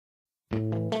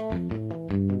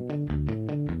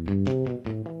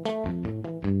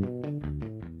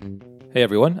Hey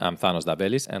everyone, I'm Thanos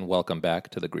Davelis, and welcome back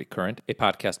to The Greek Current, a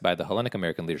podcast by the Hellenic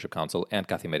American Leadership Council and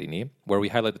Kathimerini, where we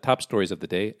highlight the top stories of the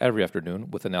day every afternoon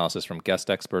with analysis from guest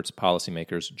experts,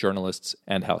 policymakers, journalists,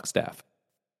 and HELC staff.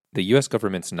 The U.S.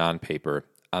 government's non-paper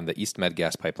on the EastMed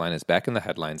gas pipeline is back in the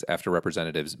headlines after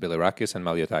Representatives Bilirakis and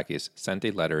Maliotakis sent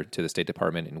a letter to the State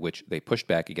Department in which they pushed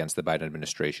back against the Biden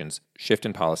administration's shift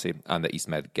in policy on the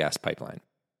EastMed gas pipeline.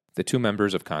 The two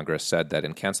members of Congress said that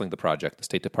in canceling the project, the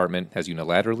State Department has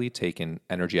unilaterally taken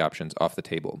energy options off the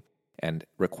table and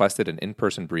requested an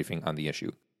in-person briefing on the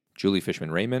issue. Julie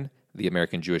Fishman-Raymond, the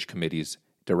American Jewish Committee's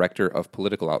Director of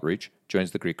Political Outreach,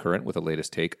 joins the Greek Current with the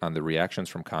latest take on the reactions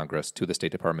from Congress to the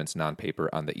State Department's non-paper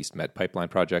on the EastMed pipeline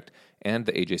project and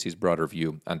the AJC's broader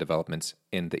view on developments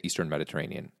in the Eastern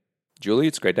Mediterranean. Julie,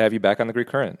 it's great to have you back on the Greek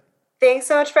Current. Thanks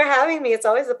so much for having me. It's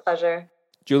always a pleasure.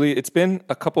 Julie, it's been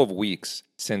a couple of weeks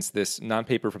since this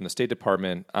non-paper from the State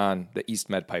Department on the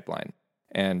EastMed pipeline,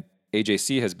 and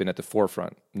AJC has been at the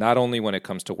forefront, not only when it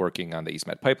comes to working on the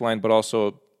EastMed pipeline, but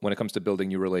also when it comes to building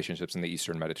new relationships in the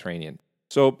Eastern Mediterranean.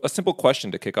 So a simple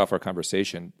question to kick off our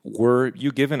conversation. Were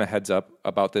you given a heads up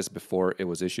about this before it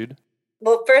was issued?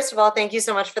 Well, first of all, thank you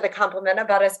so much for the compliment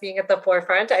about us being at the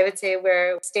forefront. I would say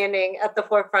we're standing at the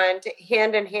forefront,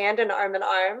 hand in hand and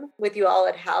arm with you all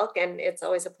at HELC. And it's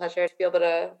always a pleasure to be able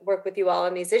to work with you all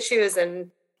on these issues and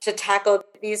to tackle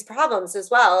these problems as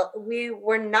well. We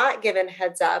were not given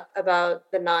heads up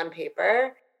about the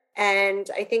non-paper. And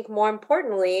I think more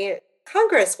importantly,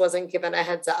 Congress wasn't given a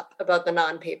heads up about the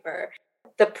non-paper.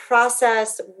 The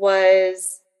process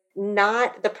was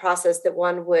not the process that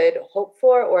one would hope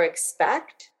for or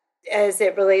expect as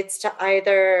it relates to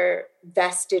either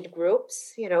vested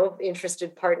groups,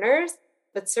 interested partners,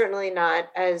 but certainly not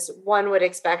as one would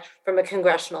expect from a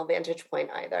congressional vantage point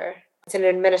either. It's an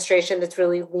administration that's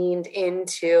really leaned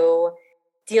into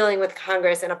dealing with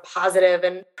Congress in a positive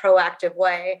and proactive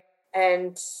way.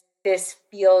 And this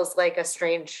feels like a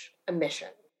strange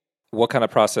omission. What kind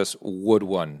of process would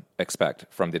one expect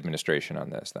from the administration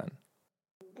on this then?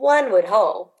 One would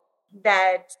hope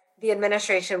that the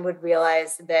administration would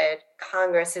realize that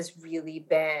Congress has really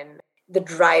been the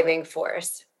driving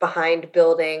force behind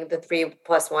building the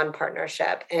 3+1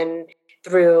 partnership, and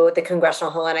through the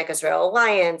Congressional Hellenic Israel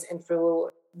Alliance and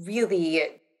through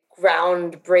really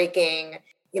groundbreaking,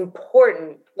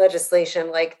 important legislation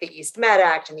like the EastMed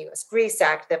Act and the U.S.-Greece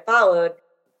Act that followed,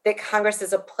 that Congress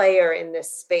is a player in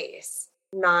this space,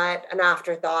 not an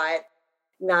afterthought,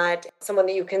 not someone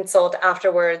that you consult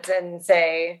afterwards and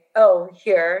say, oh,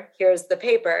 here's the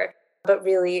paper, but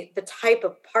really the type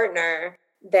of partner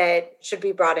that should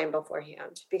be brought in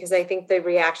beforehand. Because I think the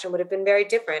reaction would have been very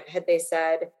different had they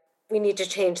said, we need to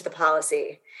change the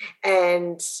policy.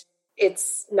 And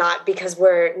it's not because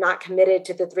we're not committed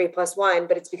to the 3+1,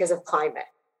 but it's because of climate.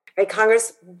 Right?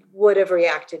 Congress would have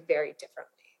reacted very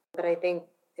differently. But I think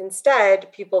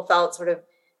instead, people felt sort of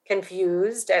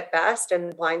confused at best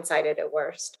and blindsided at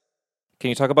worst. Can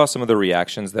you talk about some of the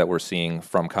reactions that we're seeing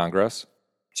from Congress?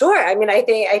 Sure. I mean, I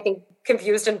think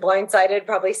confused and blindsided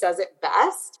probably says it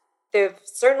best. There've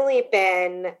certainly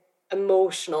been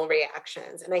emotional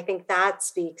reactions, and I think that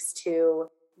speaks to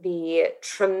the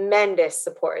tremendous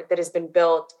support that has been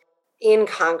built in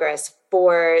Congress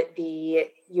for the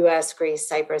U.S., Greece,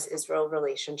 Cyprus, Israel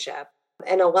relationship.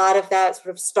 And a lot of that sort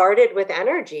of started with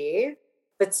energy,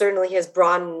 but certainly has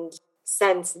broadened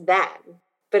since then.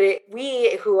 But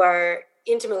we who are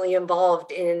intimately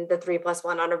involved in the 3+1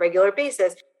 on a regular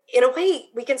basis, in a way,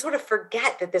 we can sort of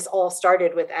forget that this all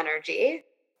started with energy.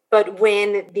 But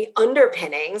when the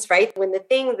underpinnings, right, when the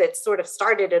thing that sort of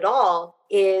started it all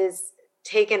is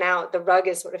taken out, the rug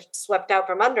is sort of swept out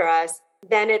from under us,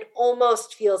 then it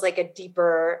almost feels like a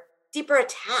deeper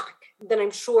attack than I'm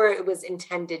sure it was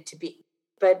intended to be.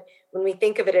 But when we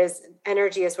think of it as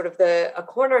energy as sort of a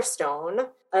cornerstone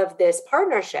of this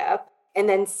partnership, and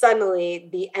then suddenly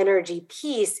the energy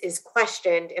piece is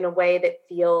questioned in a way that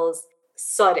feels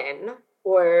sudden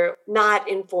or not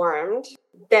informed,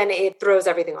 then it throws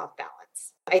everything off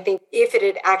balance. I think if it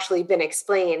had actually been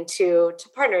explained to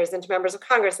partners and to members of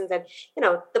Congress and said,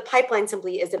 the pipeline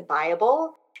simply isn't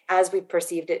viable as we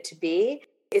perceived it to be,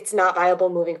 it's not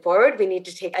viable moving forward, we need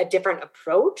to take a different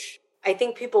approach, I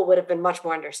think people would have been much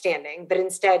more understanding. But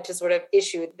instead, to sort of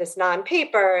issue this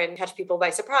non-paper and catch people by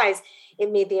surprise,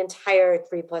 it made the entire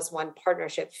 3+1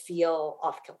 partnership feel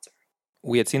off kilter.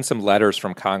 We had seen some letters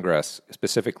from Congress,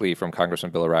 specifically from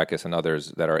Congressman Bilirakis and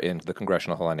others that are in the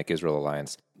Congressional Hellenic Israel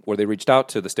Alliance, where they reached out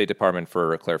to the State Department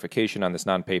for a clarification on this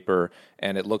non-paper,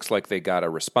 and it looks like they got a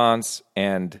response,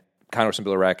 and Congressman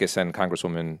Bilirakis and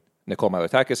Congresswoman Nicole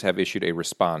Maliotakis have issued a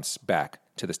response back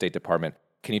to the State Department.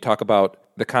 Can you talk about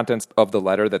the contents of the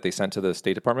letter that they sent to the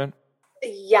State Department?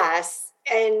 Yes.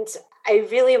 And I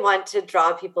really want to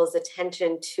draw people's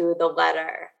attention to the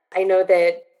letter. I know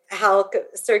that Hal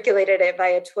circulated it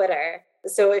via Twitter.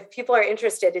 So if people are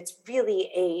interested, it's really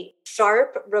a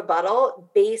sharp rebuttal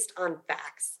based on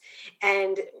facts.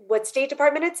 And what State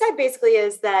Department had said basically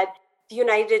is that the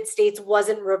United States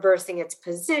wasn't reversing its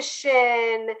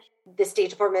position. The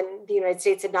State Department, the United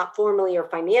States had not formally or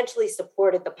financially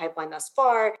supported the pipeline thus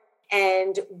far.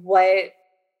 And what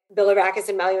Bilirakis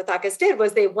and Maliotakis did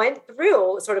was they went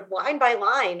through sort of line by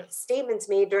line statements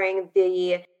made during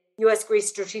the U.S.-Greece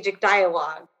strategic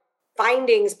dialogue,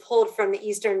 findings pulled from the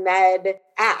EastMed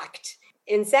Act,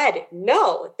 and said,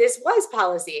 no, this was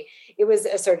policy. It was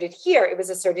asserted here. It was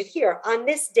asserted here on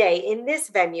this day, in this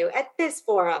venue, at this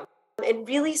forum, and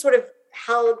really sort of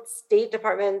held State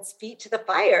Department's feet to the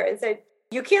fire and said,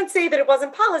 you can't say that it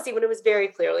wasn't policy when it was very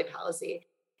clearly policy.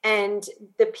 And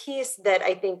the piece that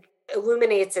I think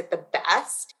illuminates it the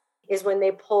best is when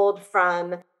they pulled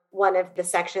from one of the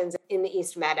sections in the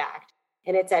EastMed Act.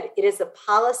 And it said, it is the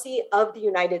policy of the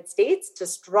United States to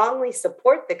strongly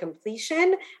support the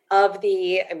completion of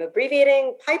the, I'm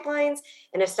abbreviating, pipelines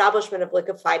and establishment of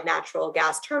liquefied natural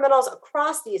gas terminals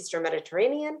across the Eastern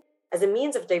Mediterranean as a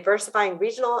means of diversifying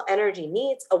regional energy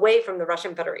needs away from the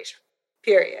Russian Federation,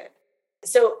 period.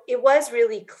 So it was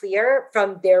really clear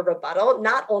from their rebuttal,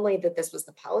 not only that this was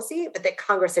the policy, but that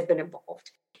Congress had been involved.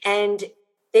 And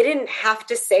they didn't have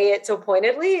to say it so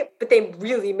pointedly, but they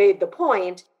really made the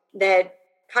point that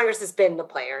Congress has been the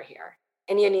player here,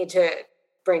 and you need to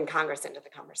bring Congress into the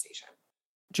conversation.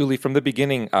 Julie, from the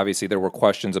beginning, obviously, there were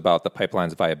questions about the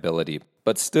pipeline's viability,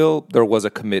 but still there was a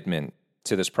commitment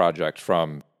to this project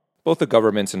from both the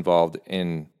governments involved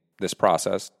in this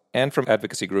process and from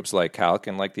advocacy groups like CALC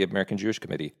and like the American Jewish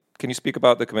Committee. Can you speak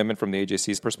about the commitment from the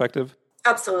AJC's perspective?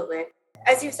 Absolutely.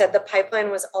 As you said, the pipeline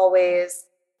was always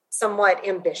somewhat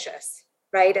ambitious,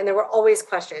 right? And there were always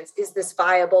questions. Is this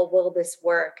viable? Will this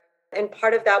work? And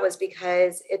part of that was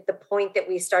because at the point that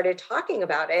we started talking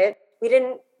about it, we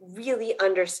didn't really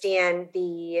understand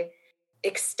the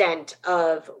extent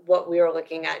of what we were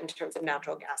looking at in terms of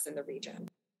natural gas in the region.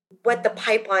 What the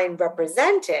pipeline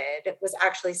represented was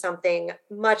actually something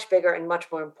much bigger and much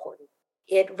more important.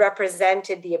 It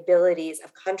represented the abilities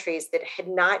of countries that had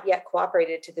not yet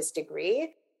cooperated to this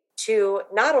degree to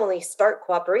not only start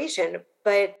cooperation,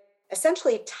 but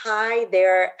essentially tie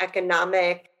their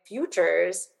economic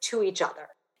futures to each other,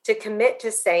 to commit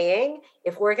to saying,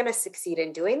 if we're going to succeed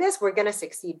in doing this, we're going to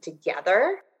succeed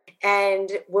together,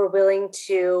 and we're willing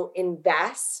to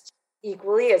invest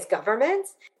equally as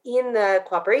governments in the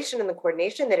cooperation and the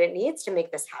coordination that it needs to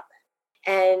make this happen.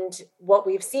 And what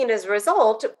we've seen as a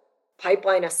result,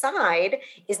 pipeline aside,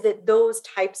 is that those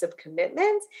types of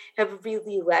commitments have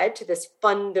really led to this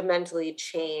fundamentally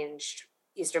changed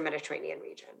Eastern Mediterranean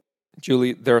region.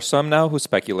 Julie, there are some now who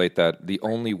speculate that the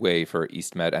only way for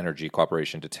EastMed Energy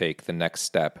Corporation to take the next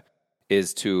step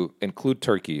is to include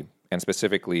Turkey, and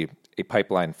specifically a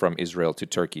pipeline from Israel to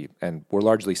Turkey. And we're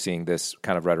largely seeing this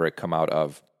kind of rhetoric come out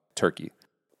of Turkey.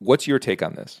 What's your take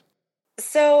on this?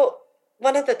 So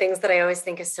one of the things that I always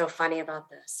think is so funny about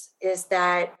this is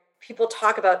that people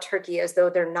talk about Turkey as though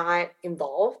they're not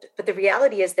involved. But the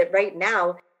reality is that right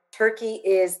now, Turkey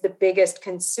is the biggest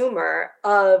consumer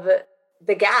of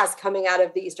the gas coming out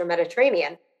of the Eastern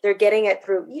Mediterranean. They're getting it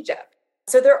through Egypt.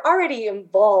 So they're already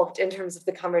involved in terms of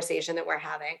the conversation that we're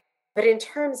having. But in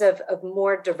terms of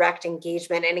more direct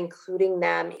engagement and including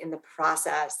them in the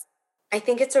process, I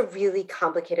think it's a really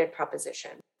complicated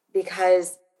proposition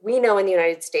because we know in the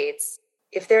United States,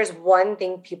 if there's one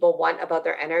thing people want about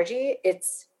their energy,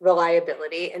 it's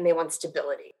reliability and they want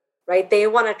stability, right? They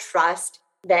want to trust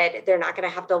that they're not going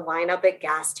to have to line up at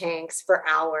gas tanks for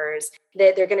hours,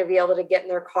 that they're going to be able to get in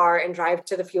their car and drive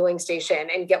to the fueling station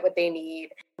and get what they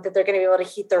need, that they're going to be able to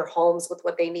heat their homes with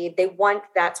what they need. They want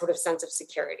that sort of sense of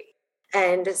security.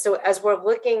 And so as we're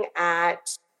looking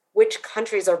at which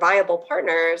countries are viable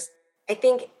partners, I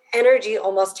think energy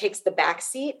almost takes the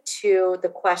backseat to the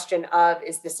question of,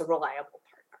 is this a reliable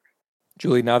partner?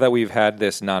 Julie, now that we've had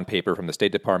this non-paper from the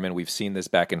State Department, we've seen this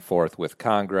back and forth with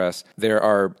Congress. There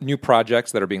are new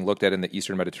projects that are being looked at in the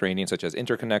Eastern Mediterranean, such as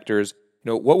interconnectors.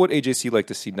 What would AJC like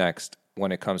to see next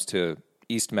when it comes to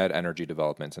EastMed energy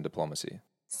developments and diplomacy?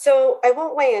 So I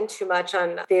won't weigh in too much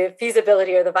on the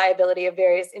feasibility or the viability of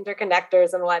various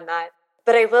interconnectors and whatnot,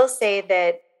 but I will say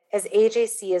that as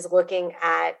AJC is looking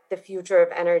at the future of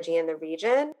energy in the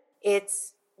region,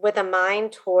 it's with a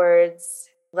mind towards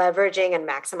leveraging and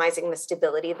maximizing the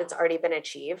stability that's already been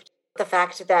achieved. The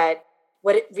fact that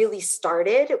what it really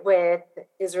started with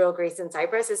Israel, Greece, and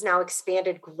Cyprus is now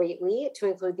expanded greatly to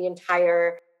include the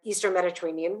entire Eastern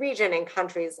Mediterranean region and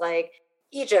countries like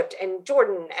Egypt and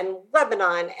Jordan and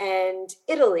Lebanon and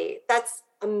Italy. That's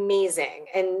amazing.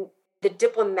 And the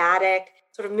diplomatic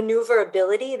sort of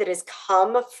maneuverability that has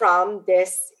come from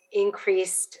this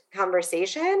increased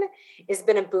conversation has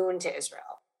been a boon to Israel.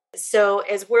 So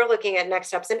as we're looking at next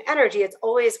steps in energy, it's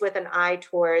always with an eye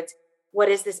towards what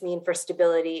does this mean for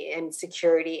stability and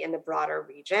security in the broader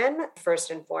region, first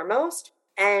and foremost.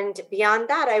 And beyond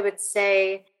that, I would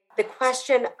say the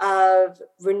question of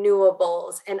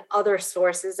renewables and other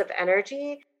sources of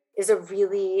energy is a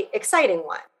really exciting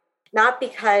one. Not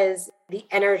because the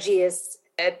energy is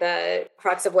at the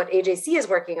crux of what AJC is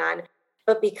working on,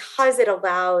 but because it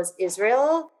allows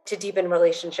Israel to deepen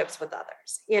relationships with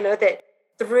others. That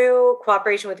through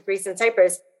cooperation with Greece and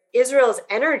Cyprus, Israel's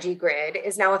energy grid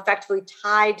is now effectively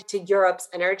tied to Europe's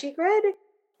energy grid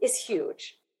is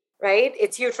huge, right?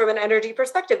 It's huge from an energy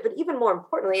perspective, but even more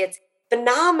importantly, it's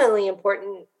phenomenally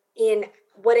important in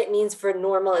what it means for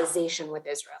normalization with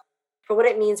Israel, for what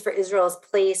it means for Israel's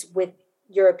place with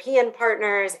European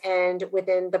partners and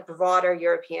within the broader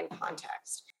European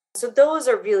context. So those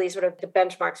are really sort of the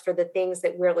benchmarks for the things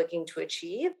that we're looking to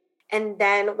achieve. And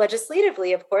then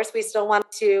legislatively, of course, we still want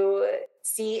to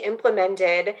see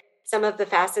implemented some of the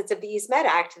facets of the EastMed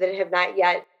Act that have not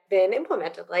yet been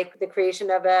implemented, like the creation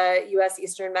of a U.S.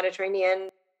 Eastern Mediterranean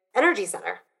Energy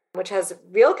Center, which has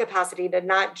real capacity to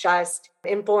not just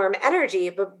inform energy,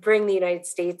 but bring the United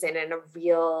States in a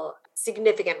real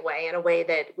significant way, in a way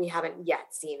that we haven't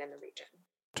yet seen in the region.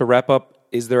 To wrap up,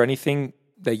 is there anything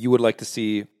that you would like to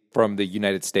see from the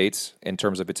United States in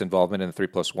terms of its involvement in the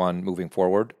 3+1 moving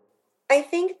forward? I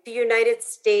think the United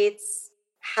States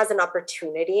has an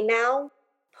opportunity now,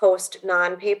 post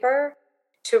non-paper,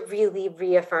 to really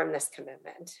reaffirm this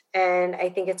commitment. And I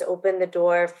think it's opened the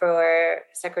door for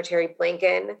Secretary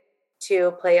Blinken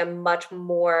to play a much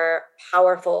more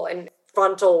powerful and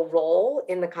frontal role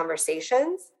in the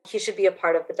conversations. He should be a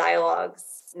part of the dialogues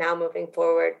now moving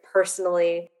forward.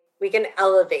 Personally, we can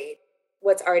elevate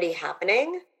what's already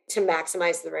happening to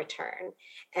maximize the return.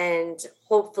 And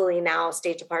hopefully now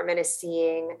State Department is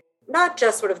seeing not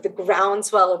just sort of the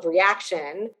groundswell of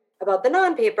reaction about the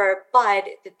non-paper, but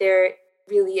that there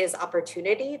really is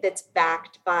opportunity that's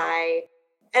backed by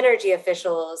energy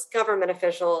officials, government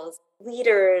officials,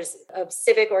 leaders of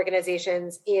civic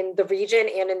organizations in the region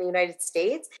and in the United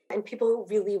States, and people who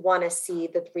really want to see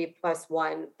the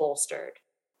 3+1 bolstered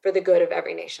for the good of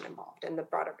every nation involved in the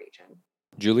broader region.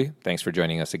 Julie, thanks for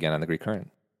joining us again on The Greek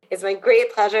Current. It's my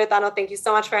great pleasure, Thano. Thank you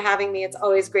so much for having me. It's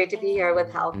always great to be here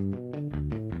with help.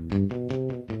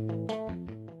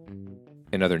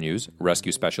 In other news,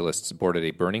 rescue specialists boarded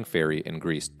a burning ferry in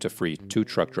Greece to free 2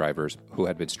 truck drivers who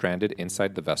had been stranded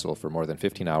inside the vessel for more than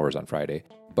 15 hours on Friday.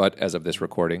 But as of this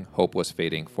recording, hope was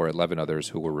fading for 11 others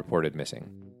who were reported missing.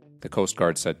 The Coast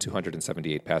Guard said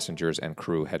 278 passengers and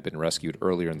crew had been rescued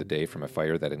earlier in the day from a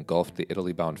fire that engulfed the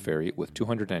Italy-bound ferry with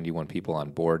 291 people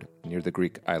on board near the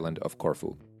Greek island of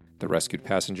Corfu. The rescued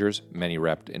passengers, many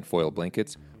wrapped in foil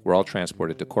blankets, were all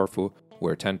transported to Corfu,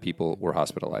 where 10 people were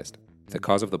hospitalized. The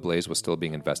cause of the blaze was still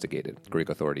being investigated, Greek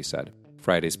authorities said.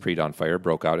 Friday's pre-dawn fire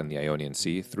broke out in the Ionian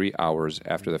Sea 3 hours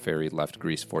after the ferry left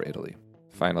Greece for Italy.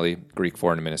 Finally, Greek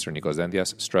Foreign Minister Nikos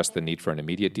Dendias stressed the need for an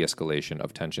immediate de-escalation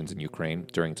of tensions in Ukraine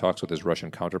during talks with his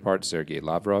Russian counterpart Sergei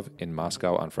Lavrov in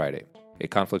Moscow on Friday. A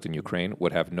conflict in Ukraine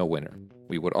would have no winner.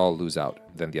 We would all lose out,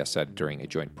 Dendias said during a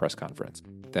joint press conference.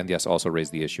 Dendias also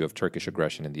raised the issue of Turkish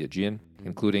aggression in the Aegean,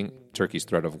 including Turkey's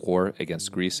threat of war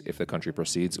against Greece if the country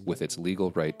proceeds with its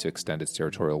legal right to extend its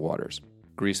territorial waters.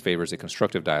 Greece favors a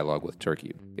constructive dialogue with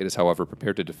Turkey. It is, however,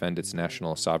 prepared to defend its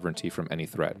national sovereignty from any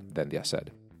threat, Dendias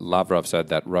said. Lavrov said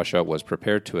that Russia was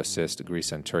prepared to assist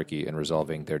Greece and Turkey in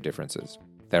resolving their differences.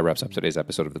 That wraps up today's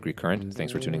episode of The Greek Current.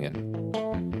 Thanks for tuning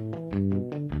in.